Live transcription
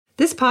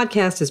This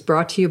podcast is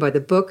brought to you by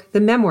the book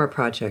The Memoir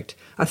Project,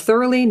 a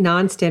thoroughly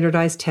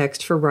non-standardized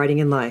text for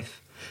writing and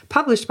life,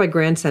 published by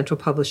Grand Central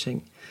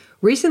Publishing.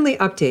 Recently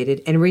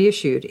updated and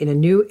reissued in a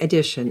new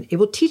edition, it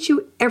will teach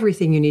you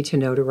everything you need to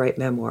know to write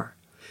memoir.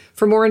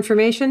 For more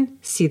information,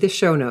 see the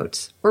show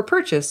notes or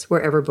purchase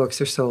wherever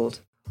books are sold.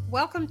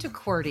 Welcome to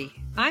QWERTY.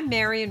 I'm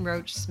Marion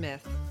Roach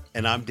Smith.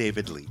 And I'm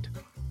David Leet.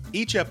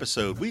 Each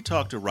episode, we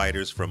talk to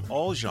writers from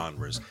all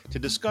genres to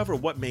discover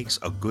what makes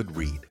a good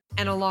read.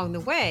 And along the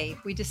way,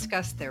 we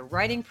discuss their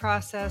writing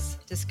process,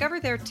 discover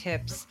their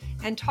tips,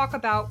 and talk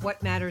about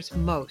what matters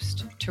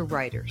most to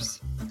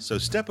writers. So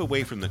step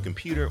away from the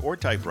computer or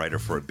typewriter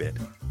for a bit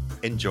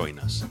and join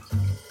us.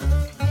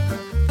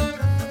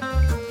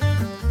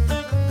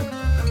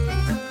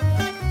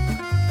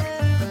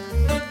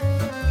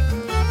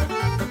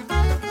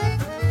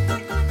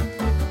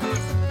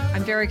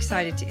 I'm very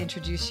excited to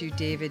introduce you,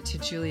 David, to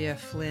Julia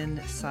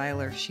Flynn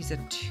Seiler. She's a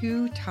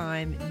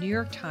two-time New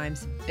York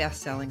Times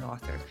best-selling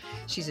author.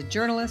 She's a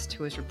journalist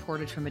who has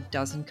reported from a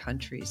dozen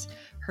countries.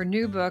 Her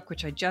new book,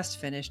 which I just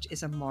finished,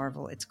 is a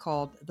marvel. It's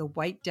called The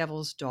White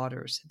Devil's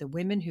Daughters, The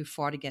Women Who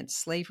Fought Against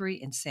Slavery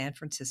in San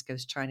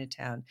Francisco's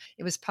Chinatown.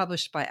 It was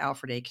published by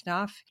Alfred A.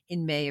 Knopf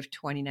in May of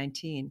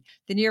 2019.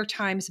 The New York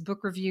Times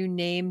Book Review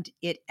named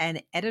it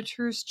an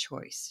editor's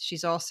choice.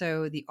 She's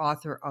also the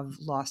author of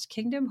Lost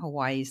Kingdom,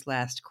 Hawaii's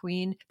Last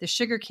Queen, The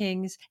Sugar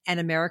Kings, and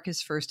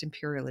America's First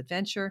Imperial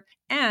Adventure,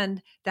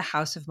 and The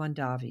House of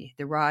Mondavi,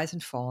 The Rise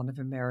and Fall of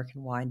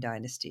American Wine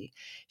Dynasty.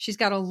 She's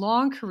got a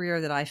long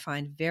career that I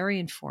find very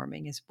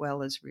informing as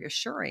well as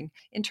reassuring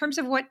in terms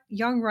of what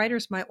young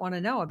writers might want to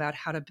know about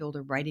how to build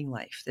a writing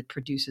life that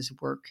produces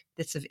work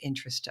that's of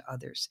interest to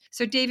others.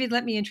 So, David,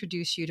 let me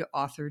introduce you to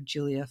author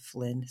Julia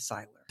Flynn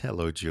Seiler.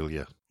 Hello,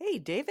 Julia. Hey,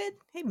 David.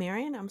 Hey,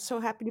 Marion. I'm so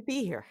happy to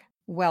be here.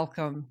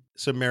 Welcome.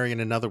 So,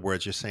 Marion, in other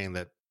words, you're saying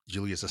that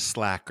Julia's a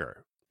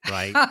slacker,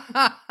 right?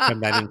 From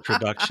that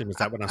introduction. Is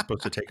that what I'm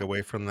supposed to take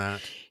away from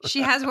that?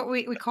 She has what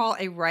we call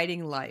a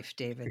writing life,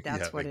 David.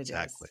 That's what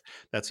exactly. it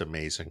is. That's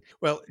amazing.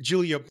 Well,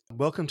 Julia,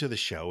 welcome to the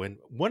show. And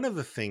one of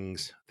the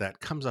things that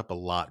comes up a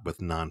lot with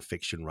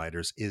nonfiction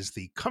writers is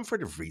the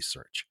comfort of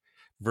research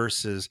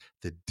versus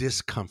the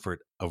discomfort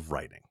of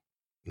writing.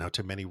 Now,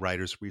 to many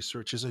writers,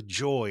 research is a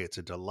joy. It's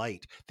a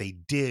delight. They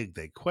dig,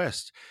 they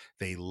quest,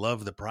 they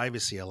love the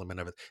privacy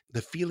element of it,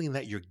 the feeling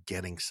that you're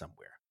getting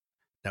somewhere.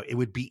 Now, it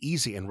would be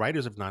easy, and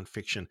writers of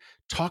nonfiction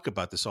talk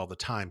about this all the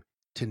time,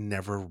 to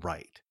never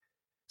write.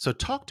 So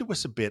talk to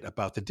us a bit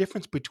about the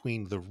difference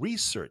between the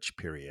research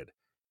period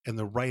and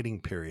the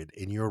writing period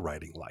in your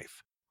writing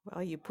life.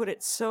 Well, you put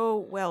it so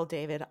well,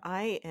 David.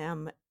 I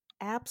am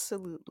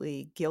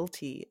absolutely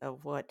guilty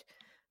of what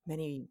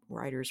many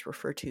writers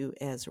refer to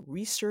as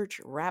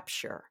research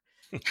rapture.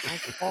 I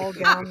fall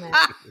down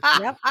that.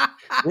 Yep.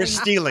 We're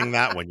stealing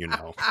that one, you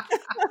know.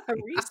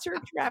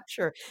 Research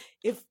rapture.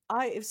 If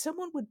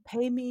someone would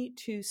pay me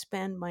to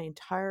spend my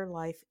entire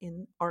life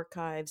in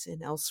archives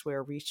and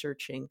elsewhere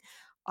researching,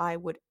 I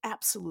would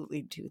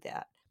absolutely do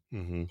that.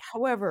 Mm-hmm.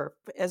 However,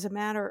 as a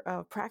matter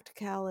of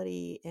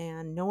practicality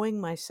and knowing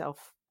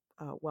myself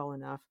well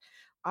enough,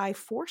 I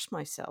force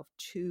myself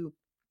to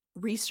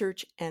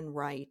research and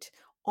write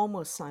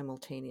almost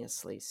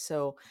simultaneously.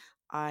 So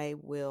I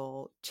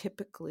will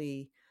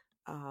typically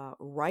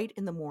write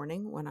in the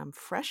morning when I'm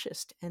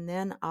freshest, and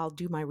then I'll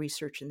do my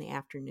research in the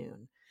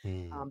afternoon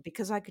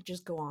because I could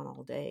just go on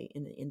all day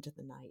into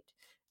the night.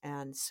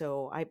 And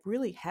so I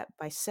really have,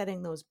 by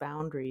setting those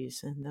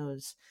boundaries and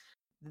those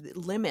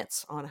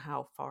limits on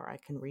how far I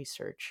can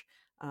research,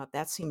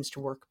 that seems to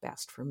work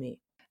best for me.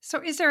 So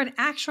is there an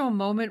actual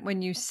moment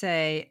when you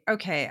say,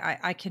 okay,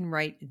 I can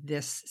write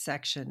this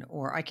section,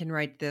 or I can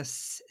write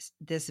this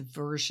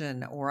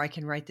version, or I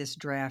can write this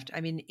draft?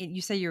 I mean,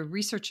 you say you're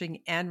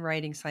researching and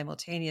writing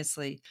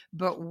simultaneously,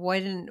 but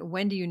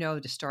when do you know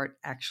to start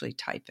actually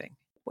typing?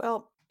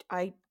 Well,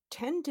 I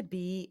tend to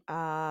be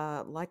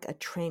like a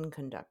train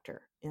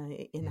conductor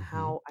in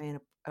how I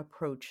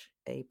approach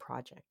a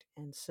project.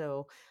 And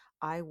so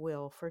I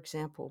will, for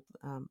example,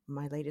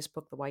 my latest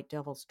book, The White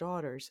Devil's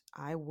Daughters,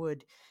 I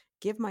would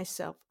give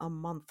myself a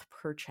month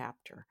per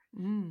chapter.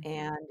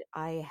 And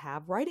I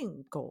have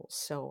writing goals.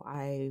 So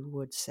I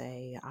would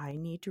say I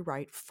need to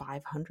write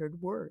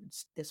 500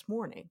 words this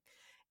morning.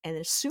 And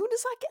as soon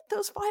as I get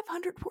those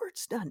 500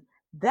 words done,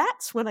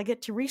 that's when I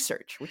get to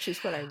research, which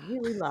is what I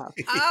really love.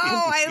 Oh,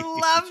 I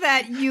love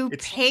that. You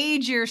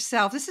page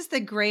yourself. This is the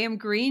Graham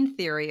Greene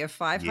theory of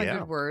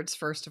 500 words,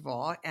 first of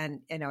all.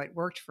 And, it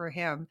worked for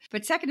him.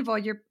 But second of all,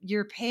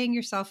 you're paying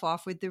yourself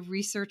off with the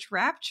research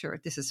rapture.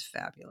 This is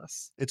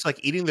fabulous. It's like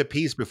eating the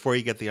peas before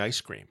you get the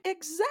ice cream.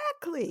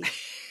 Exactly.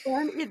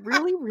 And it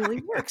really,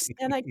 really works.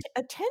 And I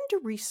tend to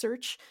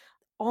research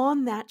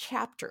on that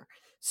chapter.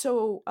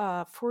 So,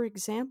 for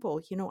example,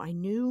 I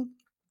knew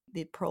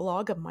the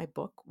prologue of my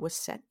book was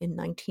set in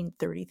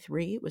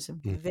 1933. It was a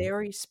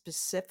very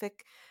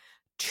specific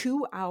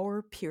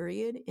 2-hour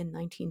period in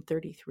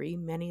 1933.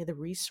 Many of the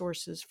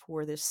resources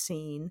for this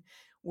scene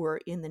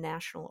were in the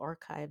National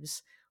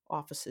Archives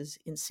offices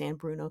in San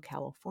Bruno,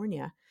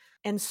 California.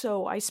 And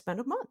so I spent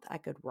a month. I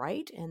could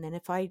write, and then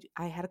if I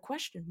had a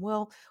question,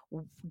 well,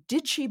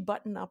 did she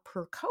button up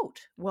her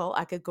coat? Well,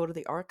 I could go to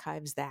the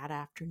archives that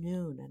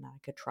afternoon, and I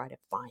could try to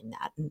find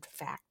that. In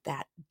fact,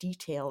 that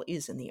detail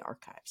is in the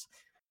archives.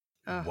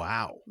 Oh,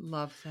 Wow.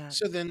 love that.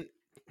 So then,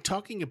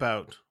 talking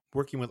about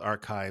working with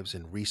archives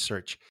and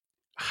research,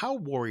 how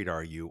worried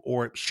are you,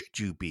 or should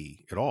you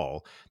be at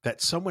all,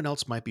 that someone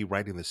else might be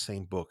writing the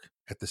same book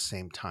at the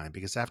same time?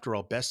 Because after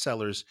all,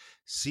 bestsellers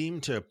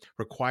seem to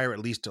require at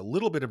least a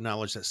little bit of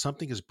knowledge that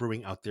something is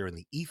brewing out there in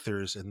the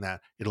ethers and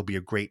that it'll be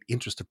a great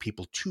interest of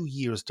people 2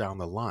 years down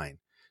the line.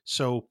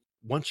 So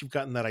once you've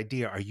gotten that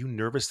idea, are you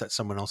nervous that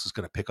someone else is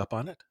going to pick up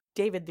on it?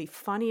 David, the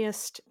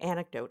funniest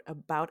anecdote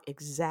about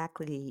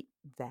exactly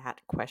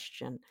that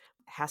question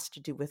has to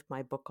do with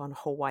my book on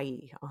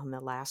Hawaii, on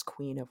the last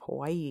queen of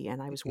Hawaii.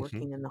 And I was Mhm.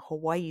 working in the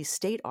Hawaii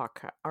State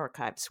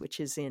Archives, which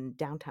is in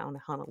downtown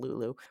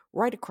Honolulu,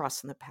 right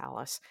across from the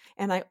palace.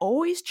 And I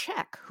always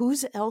check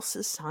who's else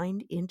is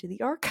signed into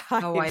the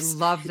Oh, I archives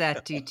love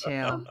that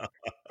detail.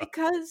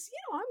 because,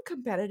 I'm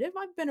competitive.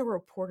 I've been a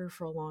reporter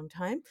for a long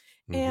time.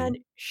 Mhm. And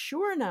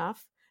sure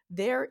enough,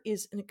 there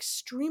is an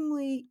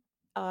extremely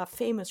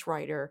famous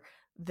writer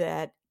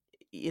that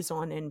is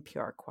on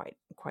NPR quite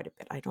a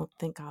bit. I don't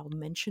think I'll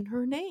mention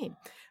her name,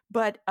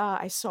 but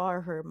I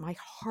saw her. My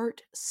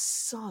heart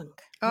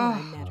sunk when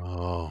I Oh, met her.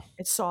 Oh.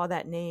 I saw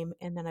that name,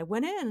 and then I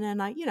went in,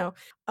 and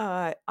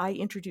I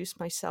introduced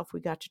myself.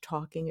 We got to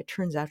talking. It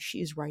turns out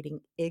she is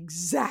writing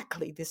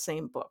exactly the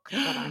same book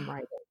that I'm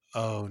writing.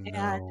 Oh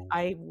And no.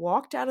 I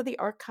walked out of the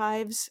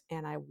archives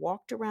and I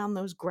walked around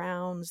those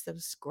grounds,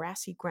 those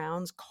grassy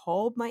grounds,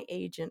 called my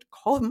agent,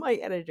 called my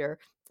editor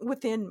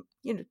within,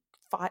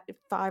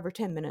 5 or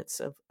 10 minutes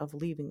of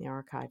leaving the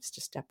archives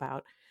to step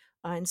out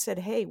and said,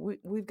 hey,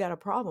 we've got a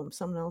problem.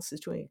 Someone else is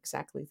doing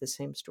exactly the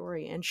same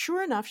story. And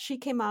sure enough, she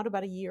came out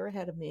about a year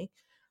ahead of me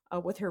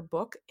with her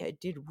book. It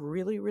did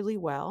really, really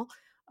well.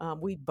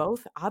 We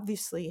both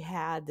obviously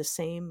had the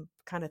same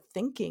kind of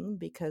thinking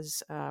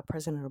because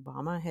President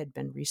Obama had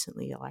been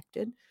recently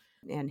elected,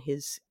 and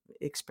his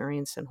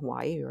experience in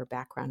Hawaii or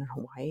background in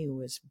Hawaii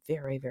was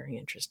very, very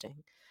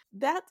interesting.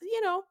 But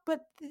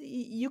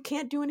you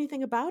can't do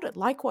anything about it.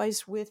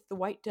 Likewise with The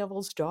White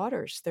Devil's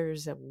Daughters,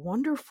 there's a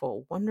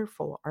wonderful,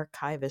 wonderful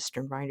archivist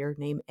and writer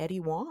named Eddie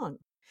Wong.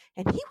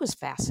 And he was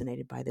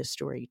fascinated by this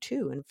story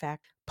too. In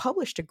fact,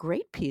 published a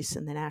great piece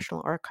in the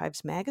National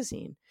Archives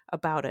magazine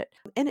about it.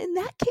 And in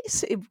that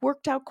case, it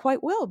worked out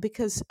quite well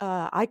because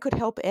I could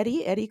help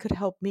Eddie. Eddie could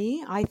help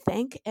me. I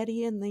thank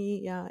Eddie in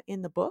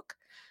the book,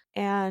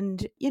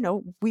 and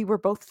we were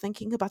both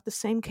thinking about the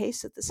same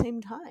case at the same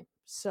time.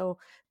 So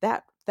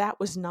that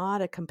was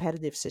not a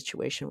competitive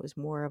situation. It was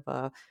more of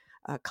a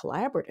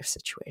collaborative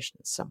situation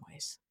in some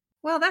ways.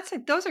 well,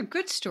 those are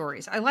good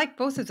stories. I like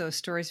both of those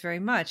stories very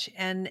much.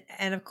 And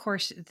of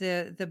course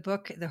the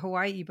book, the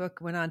Hawaii book,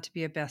 went on to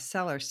be a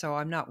bestseller. So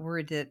I'm not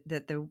worried that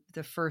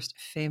the first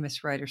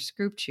famous writer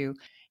scooped you.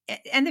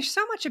 And there's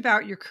so much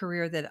about your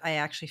career that I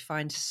actually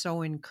find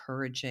so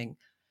encouraging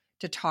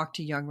to talk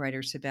to young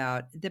writers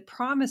about the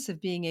promise of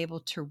being able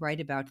to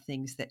write about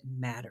things that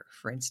matter.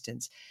 For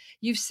instance,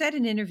 you've said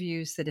in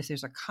interviews that if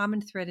there's a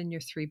common thread in your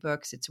three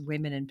books, it's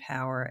women in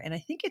power. And I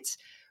think it's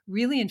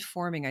really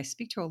informing. I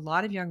speak to a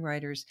lot of young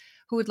writers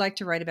who would like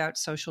to write about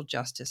social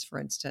justice, for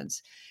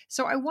instance.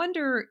 So I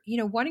wonder,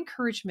 what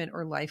encouragement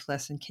or life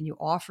lesson can you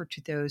offer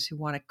to those who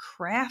want to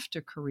craft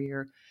a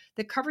career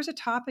that covers a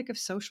topic of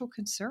social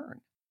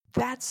concern?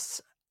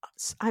 That's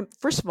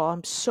First of all,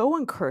 I'm so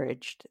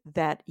encouraged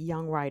that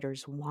young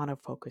writers want to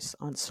focus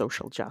on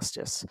social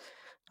justice.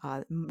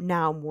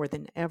 Now more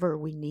than ever,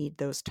 we need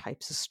those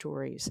types of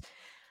stories.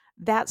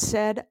 That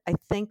said, I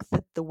think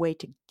that the way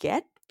to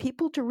get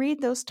people to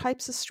read those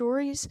types of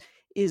stories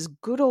is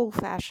good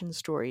old-fashioned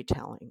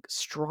storytelling,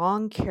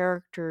 strong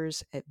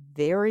characters, a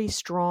very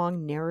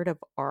strong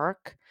narrative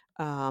arc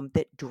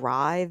that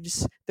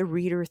drives the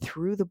reader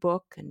through the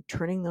book and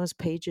turning those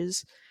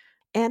pages,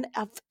 and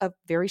a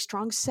very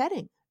strong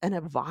setting, an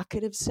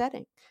evocative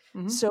setting.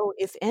 Mhm. So,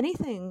 if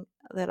anything,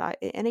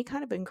 any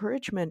kind of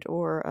encouragement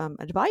or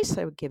advice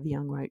I would give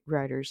young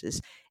writers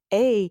is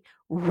a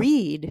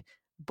read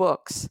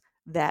books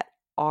that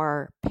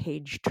are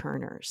page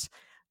turners.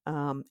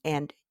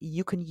 And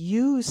you can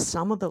use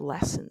some of the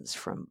lessons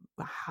from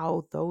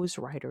how those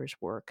writers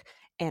work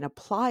and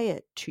apply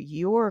it to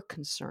your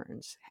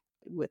concerns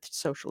with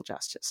social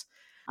justice.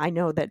 I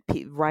know that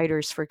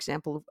writers, for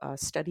example,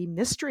 study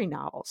mystery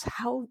novels,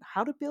 how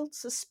to build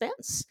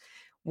suspense.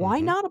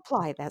 Why Mhm. not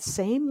apply that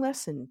same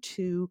lesson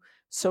to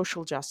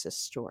social justice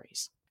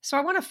stories? So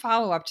I want to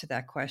follow up to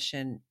that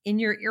question. In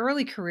your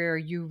early career,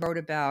 you wrote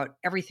about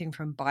everything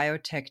from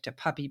biotech to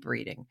puppy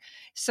breeding.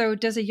 So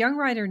does a young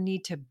writer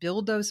need to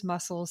build those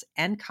muscles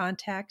and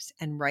contacts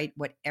and write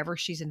whatever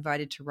she's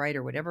invited to write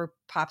or whatever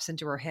pops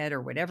into her head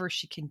or whatever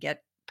she can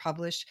get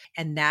published?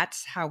 And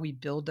that's how we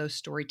build those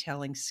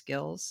storytelling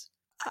skills?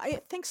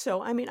 I think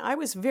so. I mean, I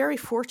was very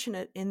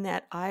fortunate in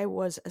that I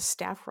was a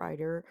staff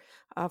writer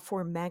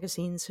for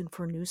magazines and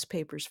for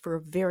newspapers for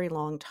a very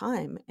long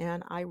time.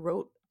 And I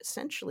wrote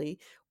essentially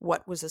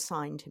what was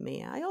assigned to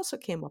me. I also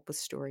came up with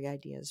story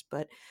ideas,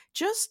 but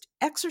just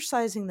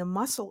exercising the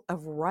muscle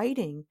of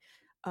writing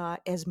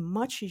as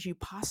much as you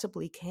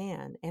possibly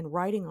can and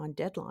writing on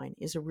deadline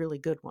is a really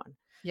good one.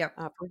 Yep.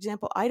 For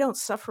example, I don't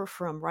suffer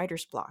from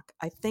writer's block.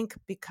 I think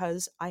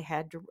because I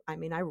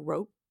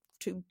wrote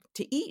to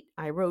eat.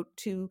 I wrote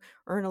to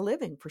earn a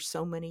living for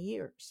so many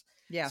years.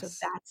 So Yes.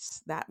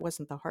 that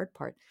wasn't the hard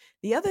part.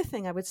 The other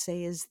thing I would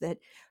say is that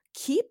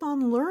keep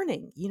on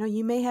learning.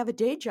 You may have a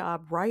day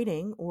job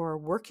writing or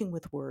working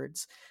with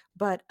words,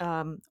 but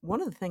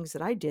one of the things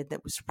that I did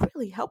that was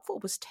really helpful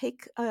was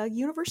take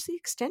university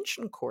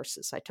extension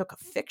courses. I took a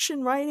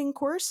fiction writing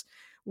course,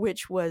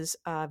 which was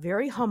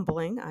very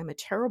humbling. I'm a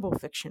terrible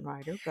fiction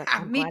writer, but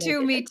I'm Me glad I too.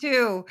 did Me it.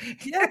 too.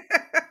 Yeah,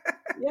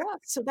 yeah.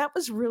 So that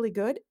was really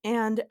good.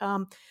 And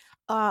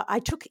I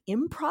took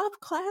improv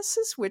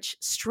classes, which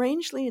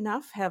strangely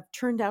enough have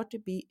turned out to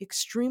be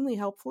extremely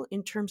helpful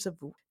in terms of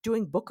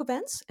doing book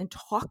events and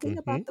talking Mm-hmm.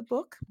 about the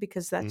book,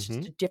 because that's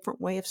Mm-hmm. just a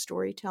different way of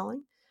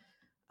storytelling.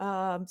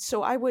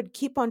 So I would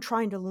keep on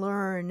trying to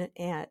learn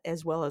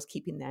as well as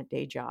keeping that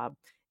day job,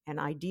 and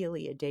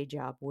ideally a day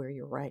job where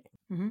you're writing.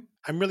 Mm-hmm.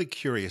 I'm really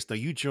curious. Now,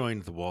 you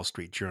joined the Wall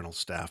Street Journal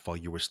staff while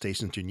you were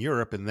stationed in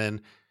Europe, and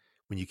then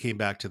when you came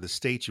back to the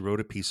States, you wrote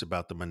a piece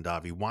about the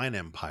Mondavi wine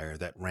empire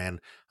that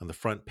ran on the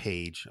front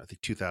page, I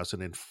think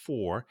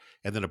 2004,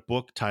 and then a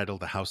book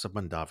titled The House of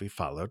Mondavi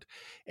followed,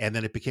 and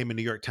then it became a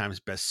New York Times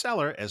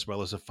bestseller, as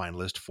well as a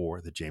finalist for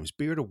the James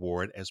Beard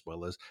Award, as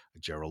well as a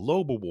Gerald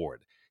Loeb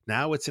Award.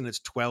 Now it's in its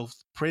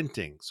 12th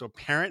printing, so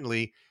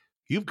apparently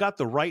you've got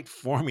the right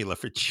formula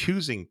for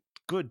choosing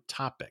good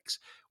topics.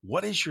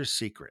 What is your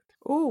secret?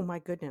 Oh my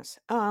goodness.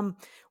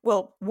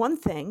 Well, one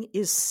thing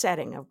is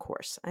setting, of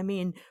course. I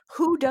mean,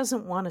 who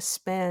doesn't want to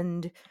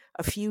spend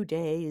a few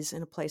days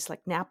in a place like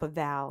Napa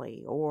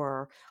Valley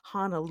or Good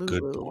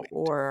Honolulu point.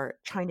 or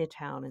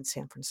Chinatown in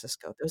San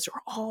Francisco? Those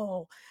are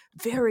all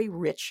very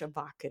rich,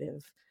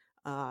 evocative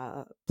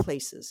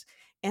places.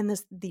 And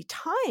the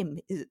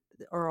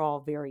are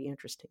all very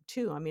interesting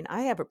too. I mean,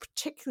 I have a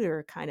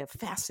particular kind of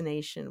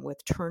fascination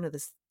with turn of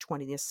the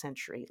 20th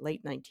century,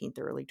 late 19th,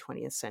 early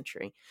 20th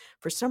century.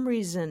 For some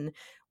reason,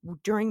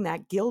 during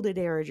that Gilded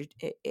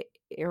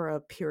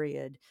era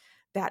period,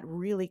 that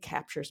really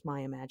captures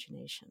my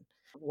imagination,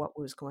 what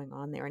was going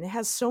on there. And it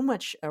has so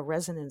much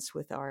resonance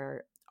with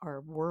our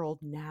world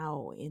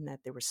now, in that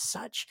there was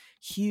such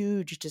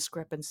huge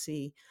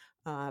discrepancy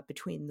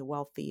between the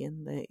wealthy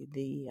and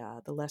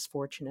the less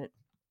fortunate,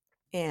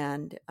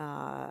 and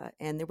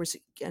there was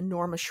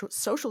enormous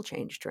social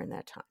change during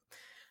that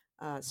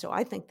time. So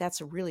I think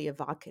that's a really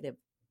evocative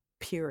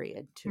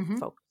period to Mm-hmm.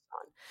 focus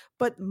on.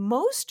 But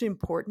most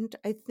important,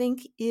 I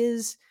think,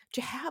 is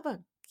to have a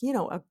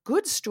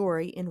good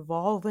story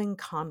involving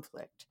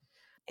conflict.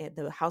 At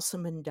the House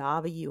of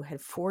Mondavi, you had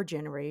 4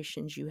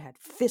 generations, you had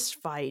fist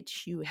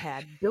fights, you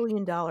had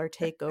billion-dollar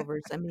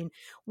takeovers. I mean,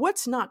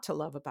 what's not to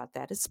love about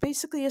that? It's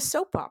basically a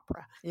soap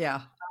opera.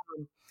 Yeah.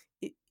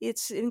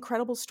 It's an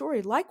incredible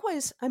story.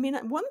 Likewise, I mean,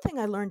 one thing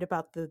I learned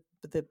about the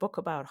book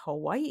about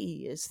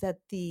Hawaii is that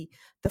the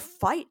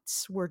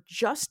fights were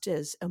just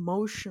as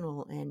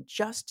emotional and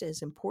just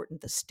as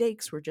important. The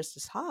stakes were just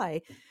as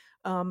high,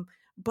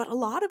 but a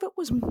lot of it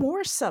was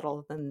more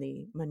subtle than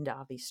the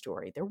Mondavi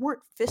story. There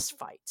weren't fist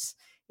fights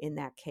in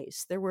that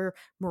case. There were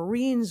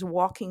Marines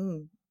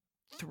walking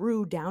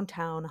through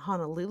downtown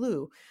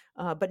Honolulu,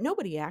 but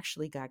nobody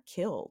actually got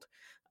killed.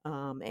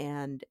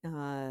 It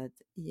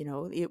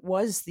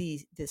was the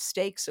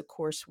stakes, of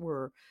course,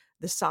 were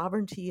the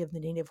sovereignty of the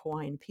Native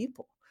Hawaiian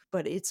people.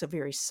 But it's a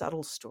very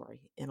subtle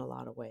story in a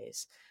lot of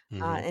ways.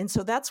 Mm-hmm. And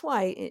so that's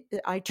why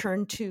I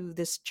turned to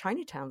this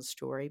Chinatown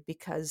story,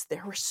 because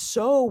there was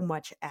so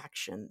much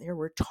action. There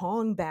were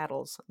tong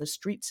battles on the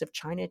streets of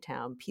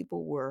Chinatown.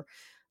 People were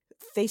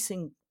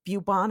facing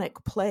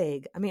bubonic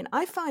plague. I mean,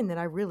 I find that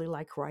I really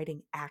like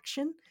writing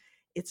action.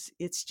 It's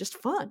just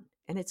fun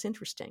and it's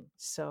interesting.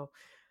 So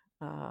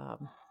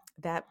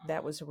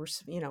that was a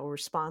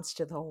response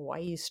to the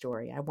Hawaii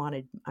story. I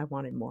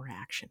wanted more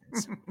action in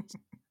some ways.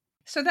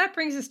 So that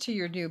brings us to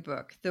your new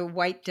book, The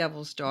White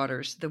Devil's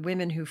Daughters, The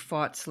Women Who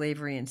Fought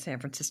Slavery in San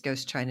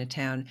Francisco's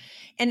Chinatown.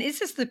 And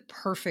this is the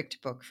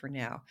perfect book for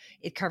now.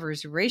 It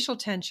covers racial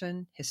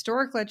tension,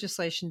 historic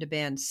legislation to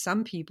ban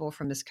some people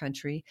from this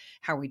country,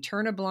 how we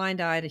turn a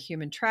blind eye to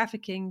human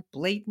trafficking,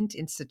 blatant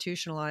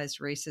institutionalized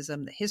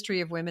racism, the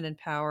history of women in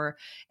power,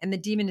 and the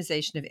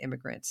demonization of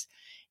immigrants.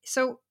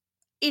 So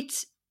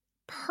it's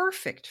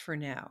perfect for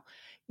now.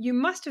 You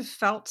must have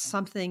felt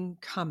something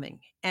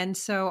coming. And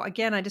so,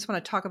 again, I just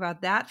want to talk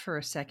about that for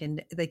a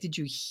second. Like, did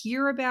you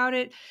hear about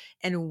it?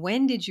 And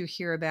when did you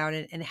hear about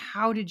it? And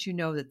how did you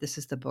know that this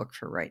is the book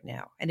for right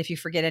now? And if you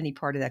forget any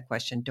part of that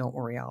question, don't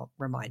worry, I'll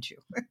remind you.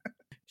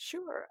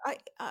 Sure.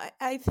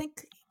 I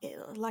think,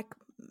 like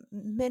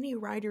many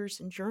writers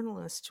and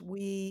journalists,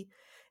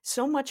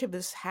 so much of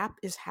this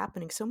is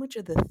happening. So much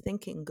of the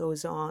thinking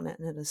goes on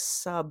at a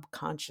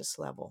subconscious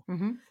level.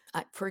 Mm-hmm.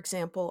 For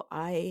example,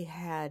 I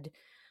had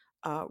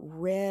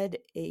read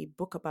a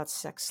book about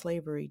sex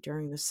slavery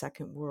during the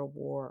Second World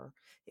War.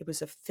 It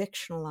was a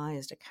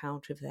fictionalized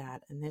account of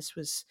that. And this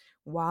was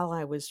while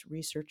I was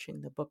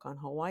researching the book on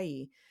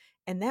Hawaii.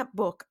 And that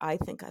book, I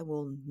think I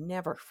will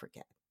never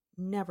forget,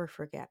 never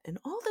forget. And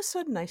all of a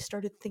sudden, I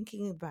started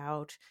thinking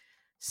about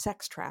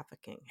sex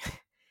trafficking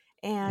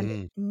and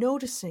Mm.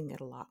 noticing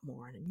it a lot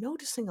more and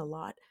noticing a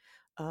lot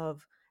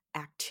of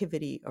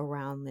activity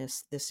around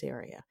this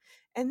area.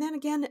 And then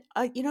again,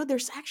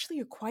 there's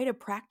actually quite a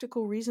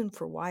practical reason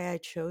for why I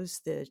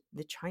chose the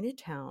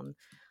Chinatown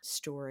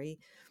story.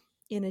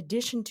 In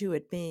addition to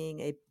it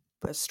being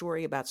a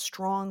story about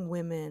strong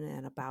women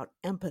and about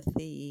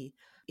empathy,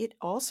 it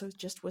also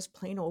just was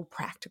plain old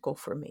practical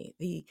for me.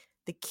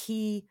 The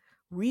key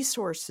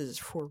resources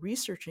for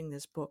researching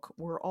this book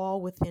were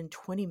all within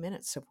 20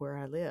 minutes of where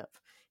I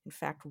live. In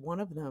fact,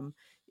 one of them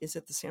is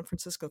at the San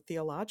Francisco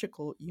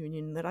Theological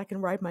Union that I can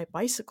ride my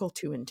bicycle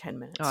to in 10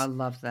 Oh, I minutes.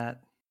 love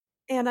that.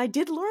 And I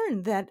did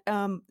learn that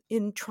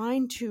in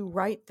trying to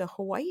write the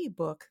Hawaii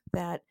book,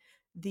 that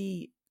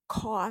the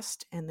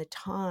cost and the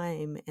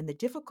time and the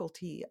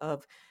difficulty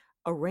of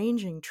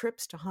arranging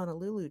trips to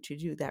Honolulu to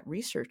do that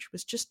research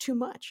was just too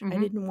much. I Hmm.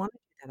 didn't want to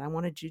do that. I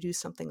wanted to do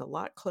something a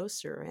lot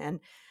closer. And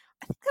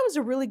I think that was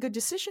a really good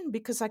decision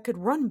because I could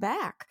run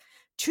back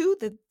to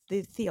the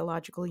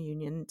Theological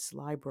Union's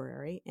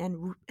library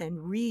and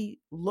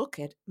re-look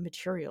at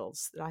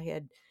materials that I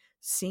had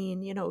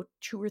seen,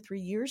 2 or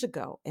 3 years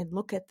ago, and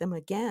look at them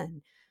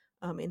again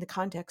in the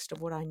context of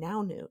what I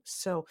now knew.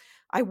 So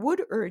I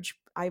would urge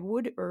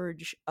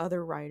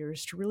other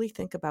writers to really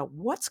think about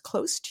what's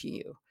close to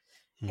you,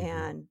 Hmm.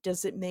 and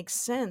does it make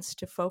sense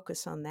to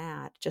focus on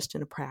that just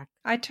in a practice?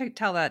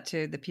 Tell that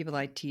to the people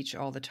I teach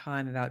all the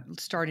time about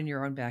start in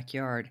your own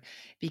backyard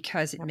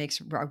because it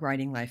makes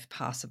writing life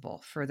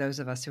possible for those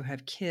of us who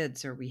have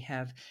kids or we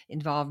have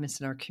involvements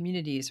in our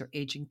communities or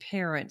aging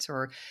parents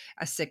or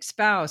a sick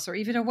spouse or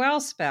even a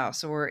well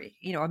spouse or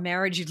a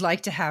marriage you'd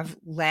like to have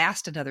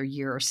last another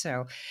year or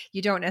so.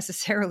 You don't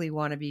necessarily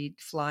want to be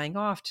flying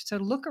off. So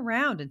look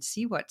around and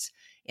see what's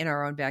in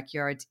our own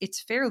backyards. It's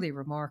fairly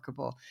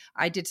remarkable.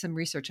 I did some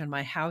research on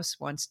my house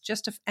once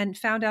and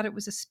found out it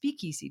was a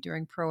speakeasy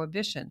during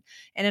Prohibition,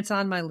 and it's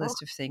on my Oh,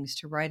 list of things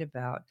to write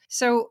about.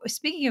 So,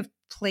 speaking of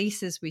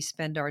places we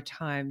spend our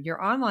time,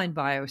 your online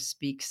bio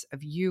speaks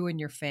of you and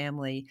your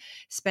family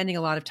spending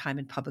a lot of time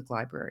in public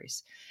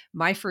libraries.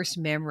 My first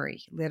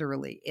memory,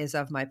 literally, is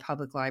of my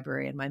public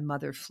library and my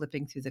mother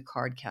flipping through the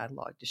card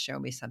catalog to show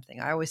me something.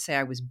 I always say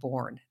I was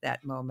born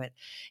that moment.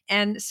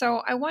 And so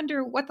I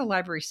wonder what the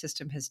library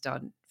system has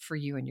done for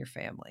you and your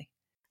family.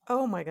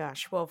 oh my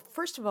gosh. Well,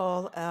 first of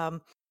all,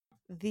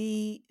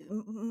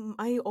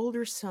 my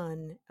older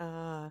son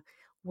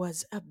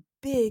was a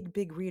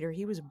big reader.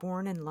 He was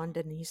born in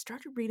London. And he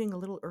started reading a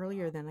little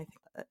earlier than I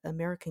think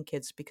American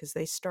kids, because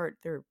they start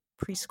their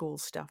preschool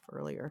stuff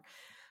earlier.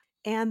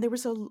 And there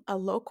was a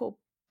local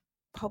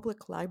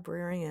public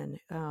librarian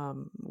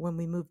when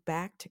we moved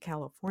back to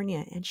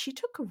California, and she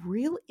took a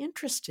real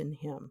interest in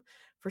him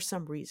for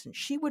some reason.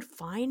 She would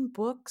find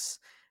books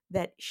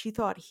that she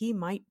thought he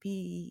might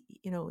be,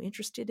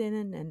 interested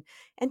in,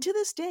 and to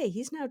this day,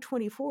 he's now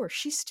 24.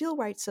 She still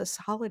writes us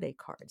holiday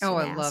cards Oh, and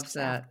I love asks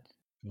after,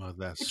 Oh, that.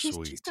 that's which is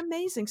just sweet.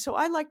 amazing. So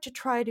I like to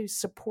try to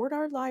support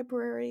our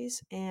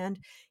libraries, and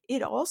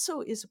it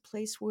also is a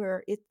place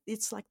where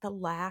it's like the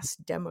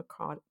last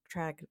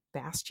democratic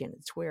bastion.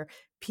 It's where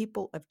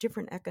people of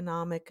different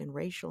economic and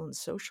racial and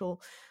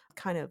social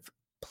kind of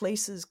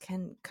places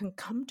can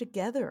come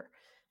together.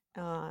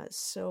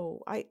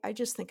 So I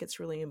just think it's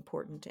really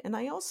important, and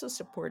I also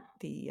support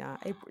the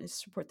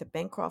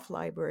Bancroft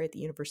Library at the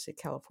University of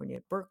California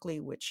at Berkeley,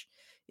 which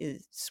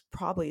is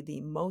probably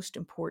the most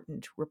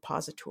important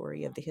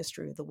repository of the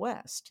history of the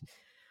West.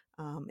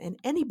 And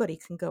anybody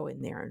can go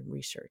in there and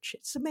research.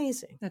 It's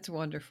amazing. That's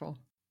wonderful.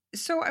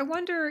 So I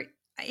wonder,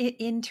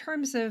 in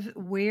terms of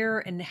where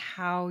and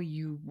how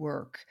you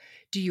work,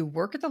 do you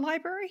work at the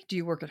library? Do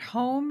you work at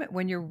home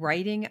when you're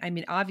writing? I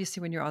mean,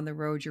 obviously, when you're on the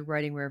road, you're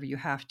writing wherever you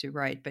have to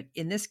write. But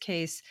in this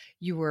case,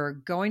 you were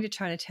going to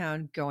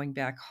Chinatown, going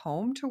back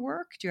home to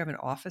work. Do you have an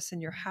office in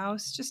your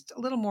house? Just a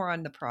little more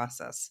on the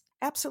process.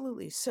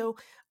 Absolutely. So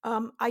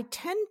I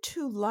tend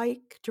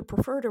to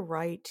prefer to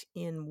write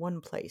in one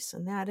place,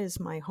 and that is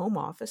my home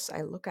office.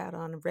 I look out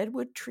on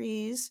redwood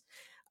trees.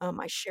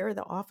 I share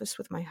the office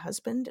with my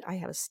husband. I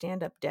have a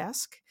stand up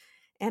desk,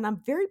 and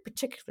I'm very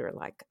particular.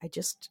 Like, I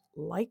just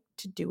like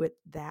to do it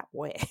that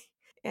way.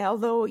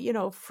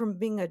 Although, from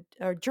being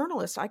a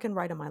journalist, I can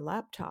write on my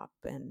laptop,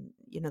 and,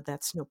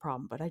 that's no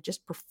problem. But I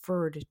just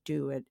prefer to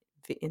do it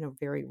in a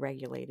very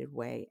regulated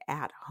way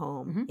at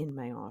home Hmm. in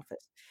my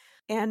office.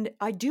 And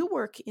I do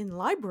work in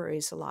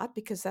libraries a lot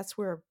because that's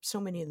where so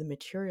many of the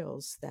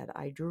materials that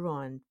I drew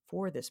on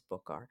for this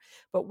book are.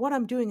 But what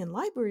I'm doing in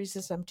libraries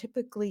is I'm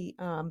typically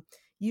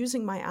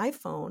using my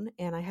iPhone,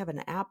 and I have an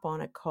app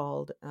on it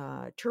called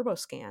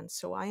TurboScan.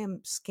 So I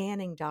am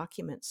scanning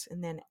documents,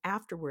 and then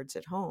afterwards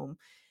at home,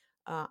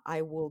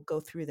 I will go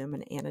through them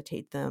and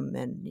annotate them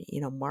and,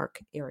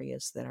 mark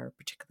areas that are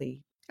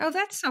particularly. Oh,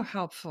 that's so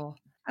helpful.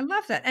 I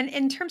love that. And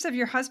in terms of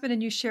your husband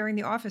and you sharing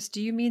the office,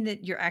 do you mean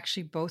that you're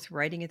actually both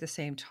writing at the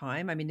same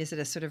time? I mean, is it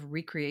a sort of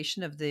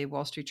recreation of the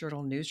Wall Street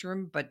Journal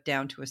newsroom, but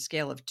down to a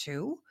scale of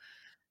two?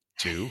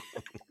 Too.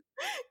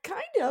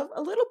 Kind of,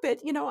 a little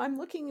bit. I'm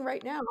looking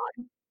right now.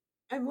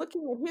 I'm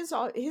looking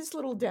at his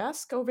little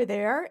desk over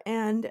there,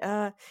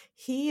 and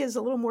he is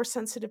a little more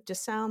sensitive to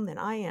sound than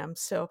I am.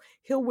 So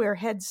he'll wear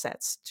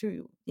headsets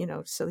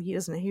so he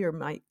doesn't hear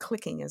my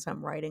clicking as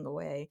I'm writing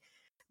away.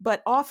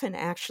 But often,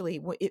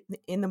 actually,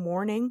 in the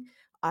morning,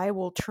 I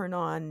will turn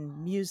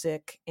on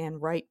music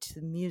and write to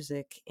the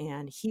music,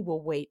 and he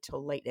will wait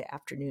till late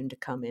afternoon to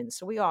come in.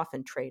 So we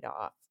often trade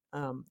off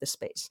the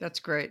space. That's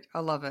great. I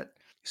love it.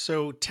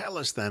 So tell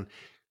us then,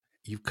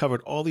 you've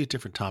covered all these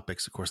different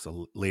topics. Of course,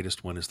 the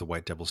latest one is The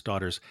White Devil's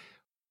Daughters.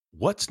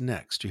 What's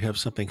next? Do you have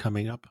something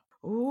coming up?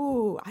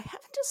 Ooh, I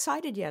haven't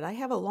decided yet. I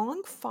have a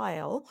long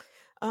file,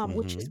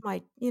 which is Hmm.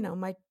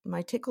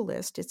 my tickle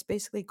list. It's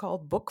basically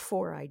called Book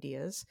 4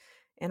 Ideas,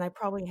 and I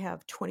probably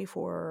have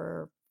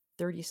 24,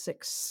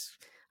 36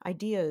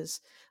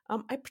 ideas.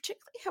 I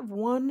particularly have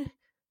one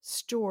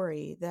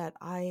story that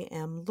I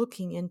am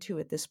looking into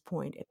at this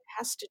point. It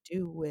has to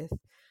do with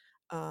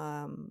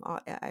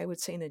I would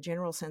say in a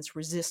general sense,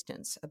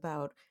 resistance,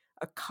 about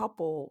a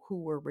couple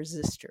who were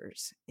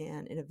resistors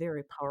and in a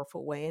very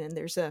powerful way. And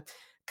there's a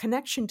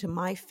connection to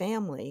my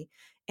family.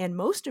 And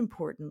most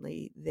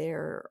importantly,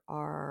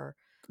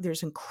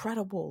 there's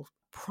incredible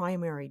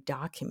primary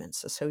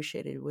documents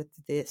associated with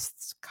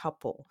this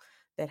couple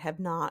that have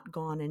not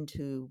gone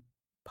into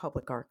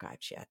public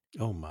archives yet.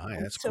 Oh my,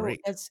 And that's so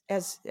great. as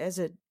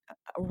a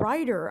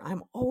writer,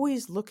 I'm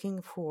always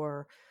looking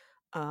for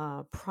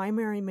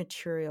primary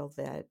material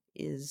that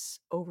is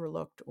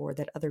overlooked or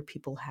that other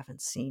people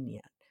haven't seen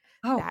yet.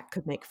 Oh, That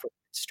could make for a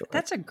good story.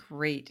 that's a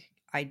great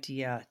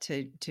idea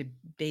to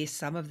base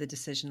some of the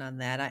decision on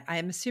that.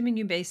 I'm assuming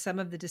you base some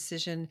of the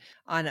decision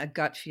on a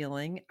gut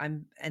feeling.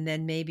 And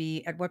then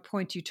maybe at what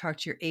point do you talk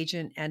to your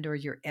agent and or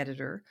your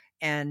editor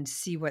and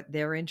see what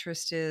their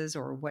interest is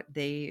or what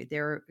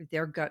their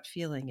gut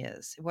feeling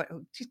is.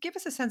 Just give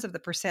us a sense of the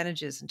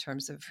percentages in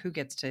terms of who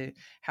gets to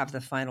have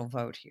the final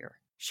vote here.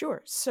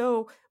 Sure.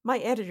 So my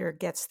editor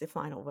gets the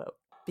final vote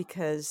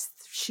because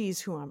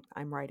she's who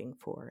I'm writing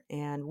for.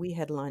 And we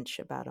had lunch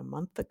about a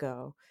month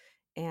ago,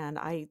 and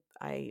I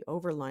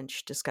over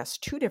lunch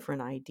discussed two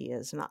different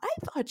ideas, and I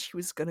thought she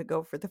was going to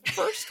go for the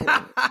first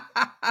one.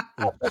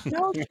 But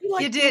no, she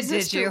You liked the did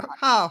resistor. you?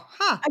 Oh,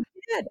 huh. I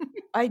did.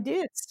 I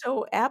did.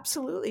 So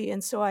absolutely.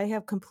 And so I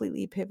have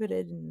completely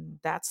pivoted, and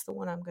that's the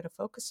one I'm going to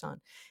focus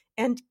on.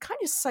 And kind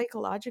of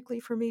psychologically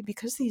for me,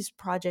 because these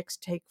projects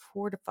take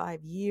 4 to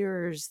 5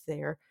 years,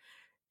 they're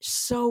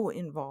so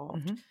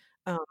involved. Mhm.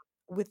 Um,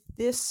 with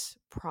this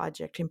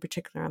project in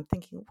particular, I'm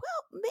thinking,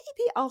 well,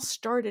 maybe I'll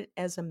start it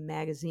as a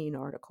magazine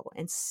article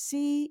and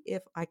see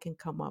if I can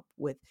come up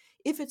with,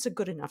 if it's a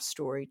good enough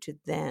story to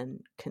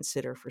then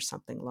consider for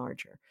something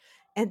larger.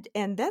 And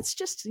that's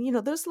just,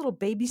 those little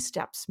baby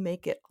steps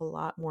make it a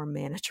lot more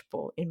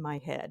manageable in my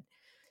head.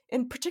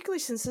 And particularly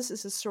since this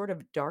is a sort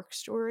of dark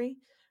story,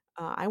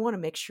 I want to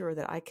make sure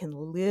that I can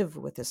live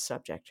with this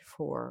subject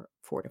for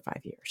 4 to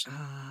 5 years.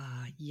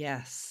 Ah,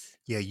 yes.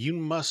 Yeah, you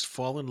must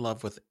fall in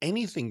love with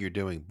anything you're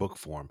doing book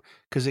form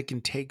because it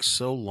can take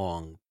so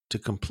long to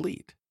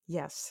complete.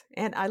 Yes,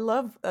 and I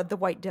love The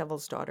White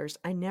Devil's Daughters.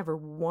 I never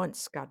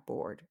once got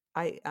bored.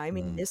 I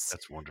mean, this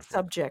That's wonderful.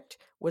 subject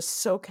was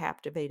so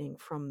captivating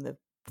from the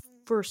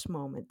first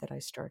moment that I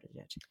started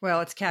it.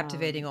 Well, it's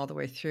captivating Um, all the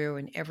way through,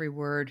 and every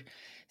word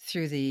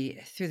through the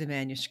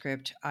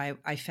manuscript.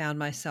 I found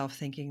myself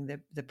thinking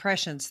the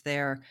prescience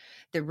there,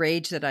 the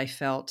rage that I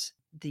felt,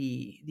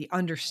 the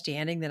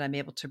understanding that I'm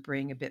able to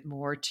bring a bit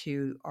more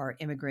to our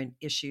immigrant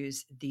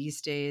issues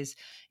these days,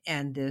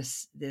 and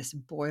this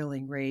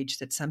boiling rage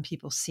that some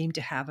people seem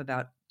to have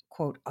about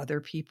quote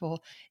other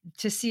people.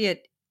 To see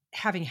it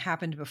having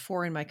happened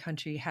before in my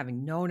country,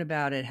 having known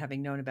about it,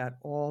 having known about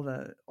all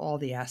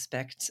the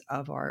aspects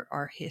of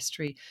our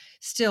history,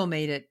 still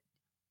made it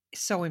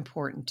so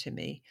important to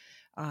me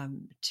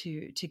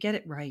to get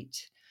it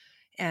right.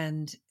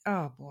 And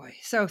oh boy,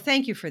 so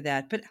thank you for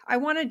that. But I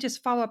want to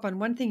just follow up on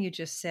one thing you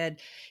just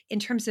said in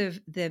terms of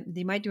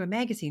they might do a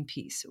magazine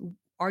piece.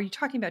 Are you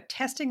talking about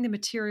testing the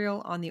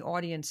material on the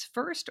audience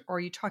first, or are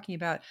you talking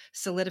about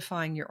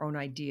solidifying your own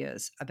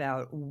ideas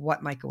about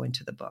what might go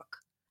into the book?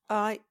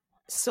 I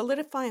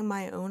solidifying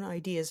my own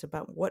ideas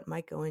about what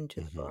might go into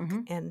the Hmm. book,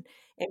 Hmm. and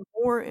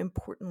more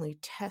importantly,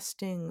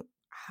 testing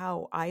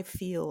how I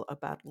feel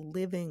about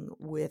living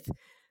with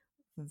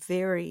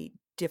very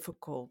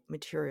difficult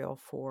material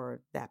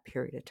for that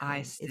period of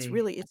I time. It's see.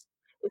 really it's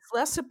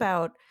less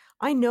about,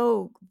 I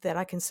know that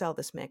I can sell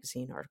this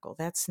magazine article.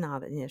 That's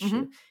not an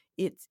issue. Hmm.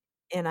 It's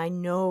and I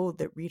know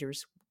that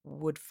readers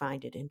would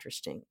find it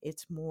interesting.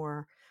 It's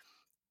more,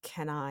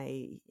 can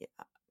I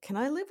can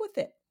I live with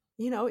it?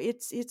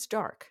 It's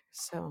dark.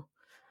 So,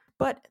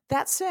 but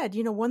that said,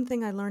 one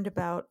thing I learned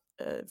about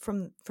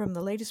from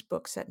the latest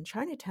book set in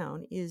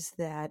Chinatown is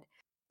that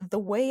the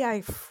way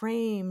I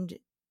framed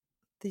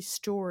the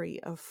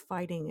story of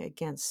fighting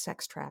against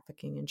sex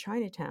trafficking in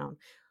Chinatown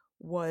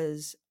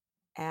was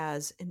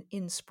as an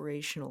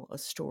inspirational a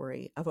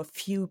story of a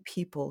few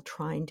people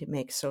trying to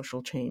make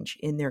social change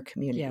in their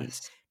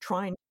communities, Yes.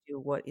 trying to do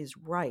what is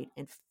right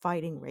and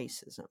fighting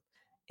racism.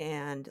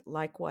 And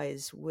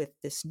likewise with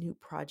this new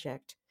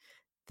project,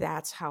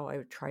 that's how I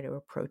would try to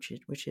approach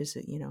it, which is,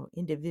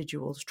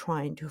 individuals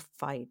trying to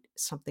fight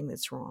something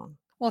that's wrong.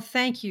 Well,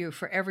 thank you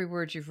for every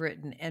word you've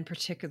written, and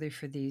particularly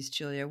for these,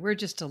 Julia. We're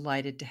just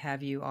delighted to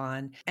have you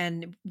on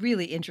and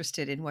really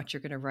interested in what you're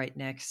going to write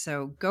next.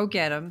 So go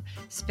get them,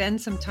 spend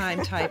some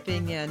time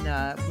typing, and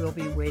we'll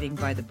be waiting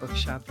by the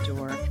bookshop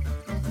door.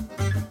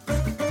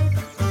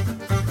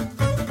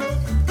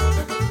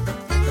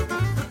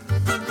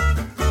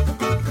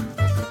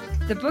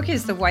 The book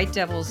is The White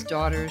Devil's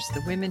Daughters,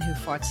 The Women Who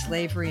Fought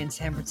Slavery in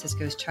San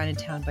Francisco's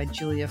Chinatown by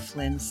Julia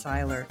Flynn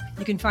Seiler.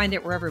 You can find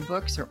it wherever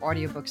books or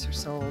audiobooks are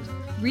sold.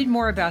 Read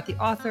more about the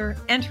author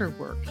and her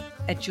work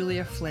at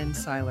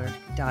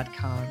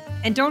juliaflynnseiler.com.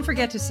 And don't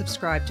forget to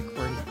subscribe to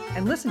QWERTY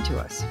and listen to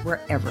us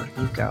wherever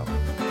you go.